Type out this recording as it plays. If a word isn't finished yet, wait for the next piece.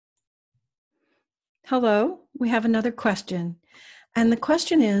Hello, we have another question. And the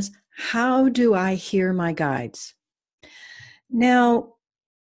question is, how do I hear my guides? Now,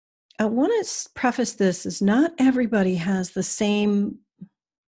 I want to preface this as not everybody has the same,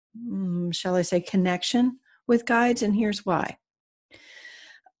 shall I say, connection with guides, and here's why.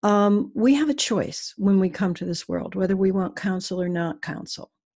 We have a choice when we come to this world, whether we want counsel or not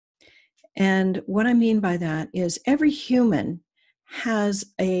counsel. And what I mean by that is every human has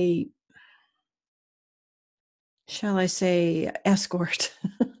a, shall I say, escort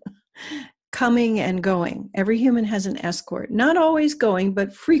coming and going. Every human has an escort, not always going,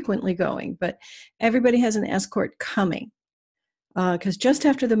 but frequently going. But everybody has an escort coming, because just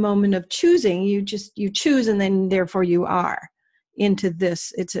after the moment of choosing, you choose, and then therefore you are into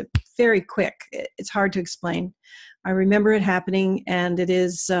this. It's a very quick. It's hard to explain. I remember it happening, and it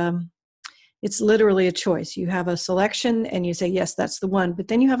is. It's literally a choice. You have a selection, and you say, yes, that's the one. But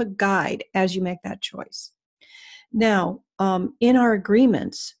then you have a guide as you make that choice. Now, in our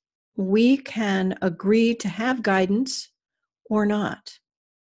agreements, we can agree to have guidance or not.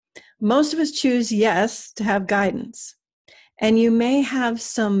 Most of us choose yes to have guidance. And you may have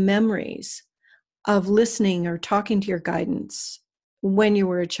some memories of listening or talking to your guidance when you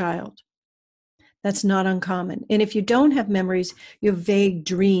were a child. That's not uncommon. And if you don't have memories, you have vague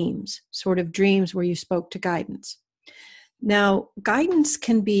dreams, sort of dreams where you spoke to guidance. Now, guidance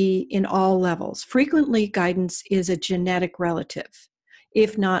can be in all levels. Frequently, guidance is a genetic relative,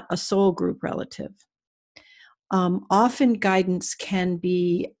 if not a soul group relative. Often, guidance can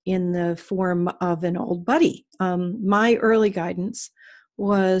be in the form of an old buddy. My early guidance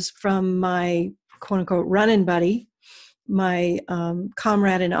was from my quote-unquote running buddy, my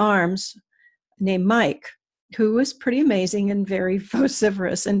comrade in arms named Mike, who was pretty amazing and very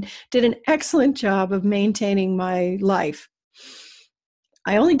vociferous and did an excellent job of maintaining my life.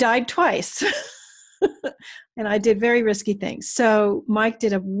 I only died twice, and I did very risky things. So Mike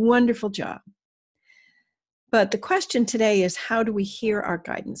did a wonderful job. But the question today is, how do we hear our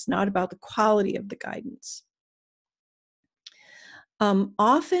guidance, not about the quality of the guidance.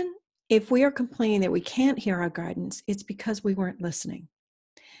 Often, if we are complaining that we can't hear our guidance, it's because we weren't listening.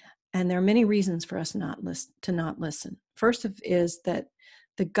 And there are many reasons for us to not listen. First is that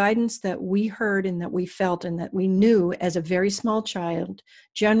the guidance that we heard and that we felt and that we knew as a very small child,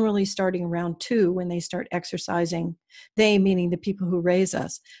 generally starting around 2 when they start exercising, they meaning the people who raise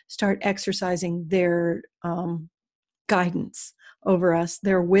us, start exercising their guidance over us,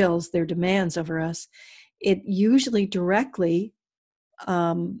 their wills, their demands over us, it usually directly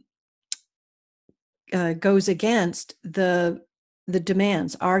goes against the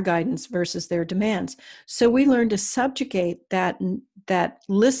demands, our guidance versus their demands. So we learn to subjugate that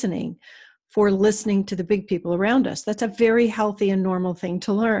listening for listening to the big people around us. That's a very healthy and normal thing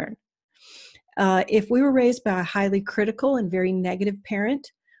to learn. If we were raised by a highly critical and very negative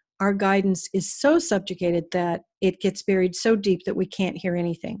parent, our guidance is so subjugated that it gets buried so deep that we can't hear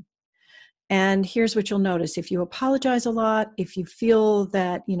anything. And here's what you'll notice. If you apologize a lot, if you feel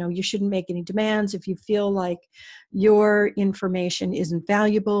that, you shouldn't make any demands, if you feel like your information isn't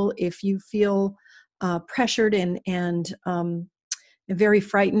valuable, if you feel pressured and very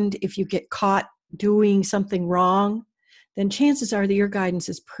frightened, if you get caught doing something wrong, then chances are that your guidance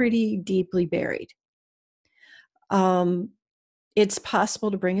is pretty deeply buried. It's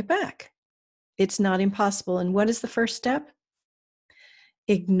possible to bring it back. It's not impossible. And what is the first step?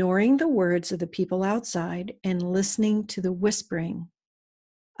 Ignoring the words of the people outside and listening to the whispering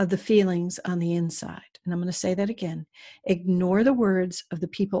of the feelings on the inside. And I'm going to say that again. Ignore the words of the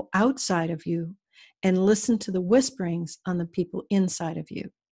people outside of you and listen to the whisperings on the people inside of you.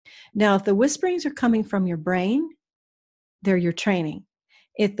 Now, if the whisperings are coming from your brain, they're your training.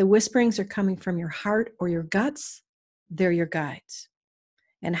 If the whisperings are coming from your heart or your guts, they're your guides.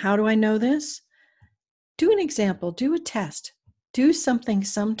 And how do I know this? Do an example, do a test. Do something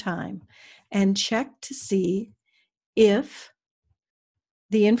sometime and check to see if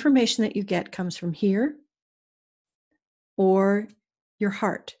the information that you get comes from here or your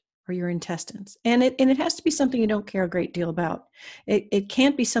heart or your intestines. And it has to be something you don't care a great deal about. It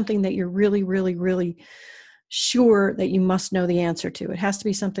can't be something that you're really, really, really sure that you must know the answer to. It has to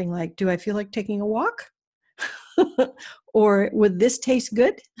be something like, do I feel like taking a walk? Or would this taste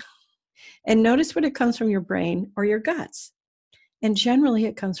good? And notice when it comes from your brain or your guts. And generally,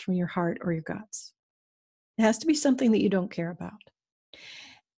 it comes from your heart or your guts. It has to be something that you don't care about.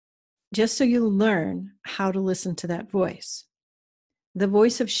 Just so you learn how to listen to that voice. The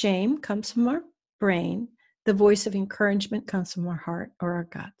voice of shame comes from our brain. The voice of encouragement comes from our heart or our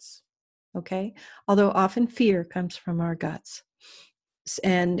guts. Okay? Although often fear comes from our guts.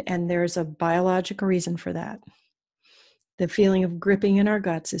 And there's a biological reason for that. The feeling of gripping in our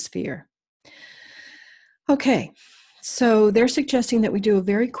guts is fear. Okay, so they're suggesting that we do a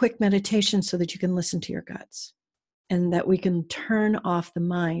very quick meditation so that you can listen to your guts and that we can turn off the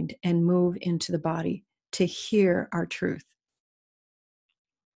mind and move into the body to hear our truth.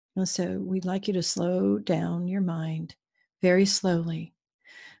 And so we'd like you to slow down your mind very slowly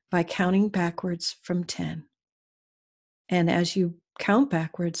by counting backwards from 10. And as you count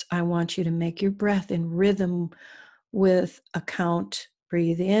backwards, I want you to make your breath in rhythm with a count,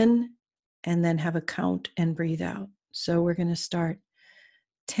 breathe in, and then have a count and breathe out. So we're going to start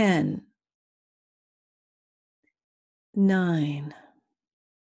 10, 9,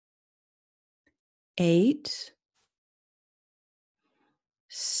 8,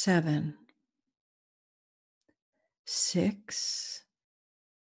 7, 6,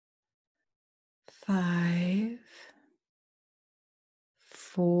 5,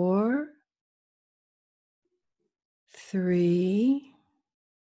 4, 3,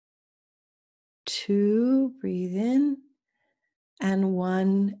 2, breathe in, and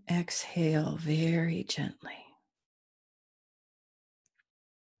 1, exhale very gently.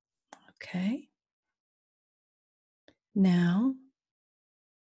 Okay. Now,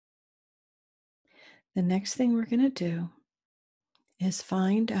 the next thing we're going to do is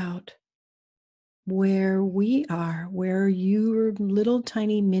find out where we are, where your little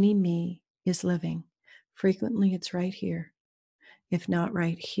tiny mini me is living. Frequently, it's right here. If not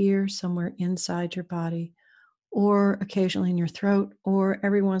right here, somewhere inside your body, or occasionally in your throat, or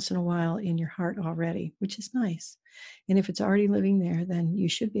every once in a while in your heart already, which is nice. And if it's already living there, then you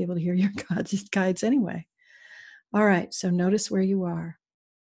should be able to hear your guides anyway. All right, so notice where you are.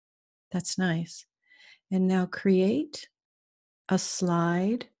 That's nice. And now create a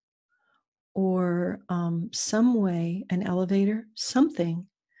slide or some way, an elevator, something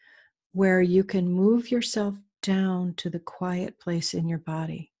where you can move yourself down to the quiet place in your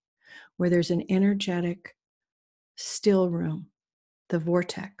body, where there's an energetic still room, the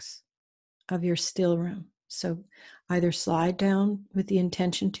vortex of your still room. So either slide down with the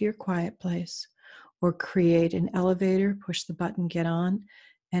intention to your quiet place or create an elevator, push the button, get on,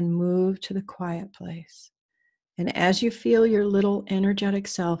 and move to the quiet place. And as you feel your little energetic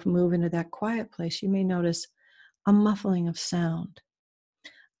self move into that quiet place, you may notice a muffling of sound,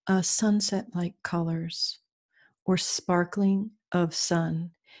 a sunset-like colors, or sparkling of sun.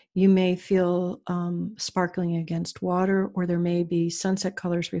 You may feel sparkling against water, or there may be sunset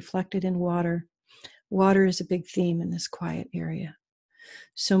colors reflected in water. Water is a big theme in this quiet area.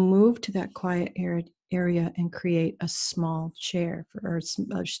 So move to that quiet area and create a small chair, or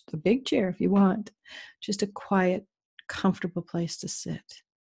a big chair if you want, just a quiet, comfortable place to sit.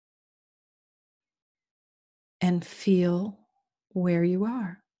 And feel where you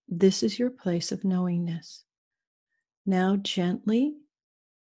are. This is your place of knowingness. Now gently,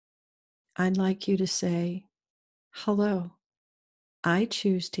 I'd like you to say, hello, I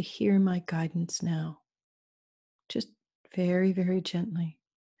choose to hear my guidance now. Just very, very gently.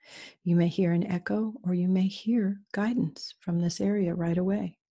 You may hear an echo or you may hear guidance from this area right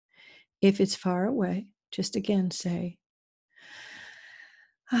away. If it's far away, just again say,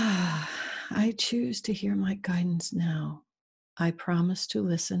 I choose to hear my guidance now. I promise to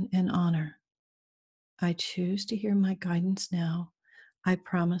listen and honor. I choose to hear my guidance now. I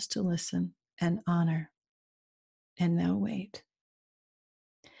promise to listen and honor. And now wait.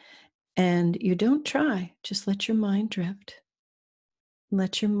 And you don't try, just let your mind drift.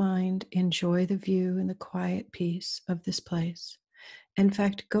 Let your mind enjoy the view and the quiet peace of this place. In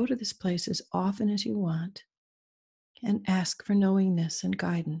fact, go to this place as often as you want and ask for knowingness and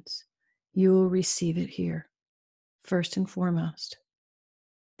guidance. You will receive it here, first and foremost.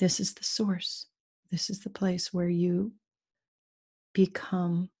 This is the source. This is the place where you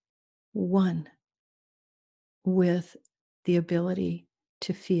become one with the ability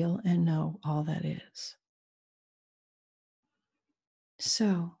to feel and know all that is.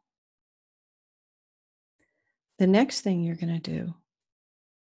 So, the next thing you're going to do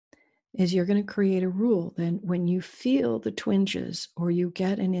is you're going to create a rule. Then when you feel the twinges or you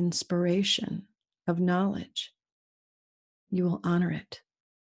get an inspiration of knowledge, you will honor it.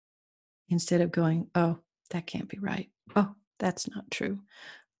 Instead of going, oh, that can't be right. Oh, that's not true.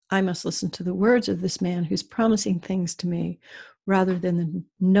 I must listen to the words of this man who's promising things to me rather than the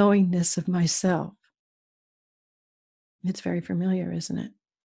knowingness of myself. It's very familiar, isn't it?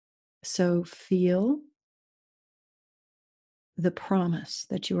 So feel the promise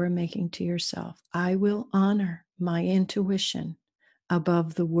that you are making to yourself. I will honor my intuition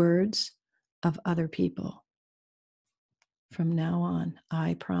above the words of other people. From now on,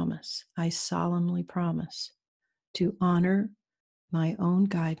 I promise, I solemnly promise to honor my own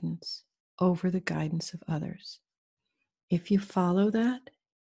guidance over the guidance of others. If you follow that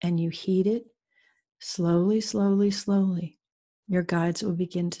and you heed it, slowly, slowly, slowly, your guides will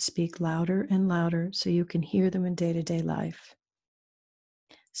begin to speak louder and louder so you can hear them in day-to-day life.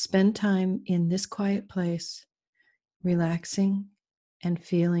 Spend time in this quiet place, relaxing and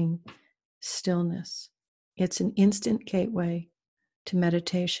feeling stillness. It's an instant gateway to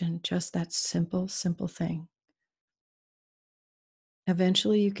meditation, just that simple, simple thing.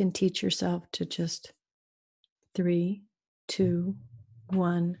 Eventually, you can teach yourself to just 3, 2,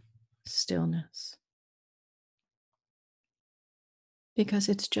 1, stillness. Because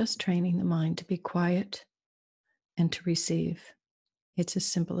it's just training the mind to be quiet and to receive. It's as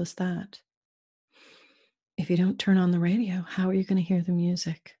simple as that. If you don't turn on the radio, how are you going to hear the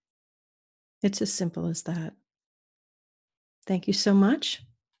music? It's as simple as that. Thank you so much,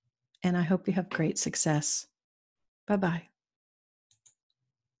 and I hope you have great success. Bye-bye.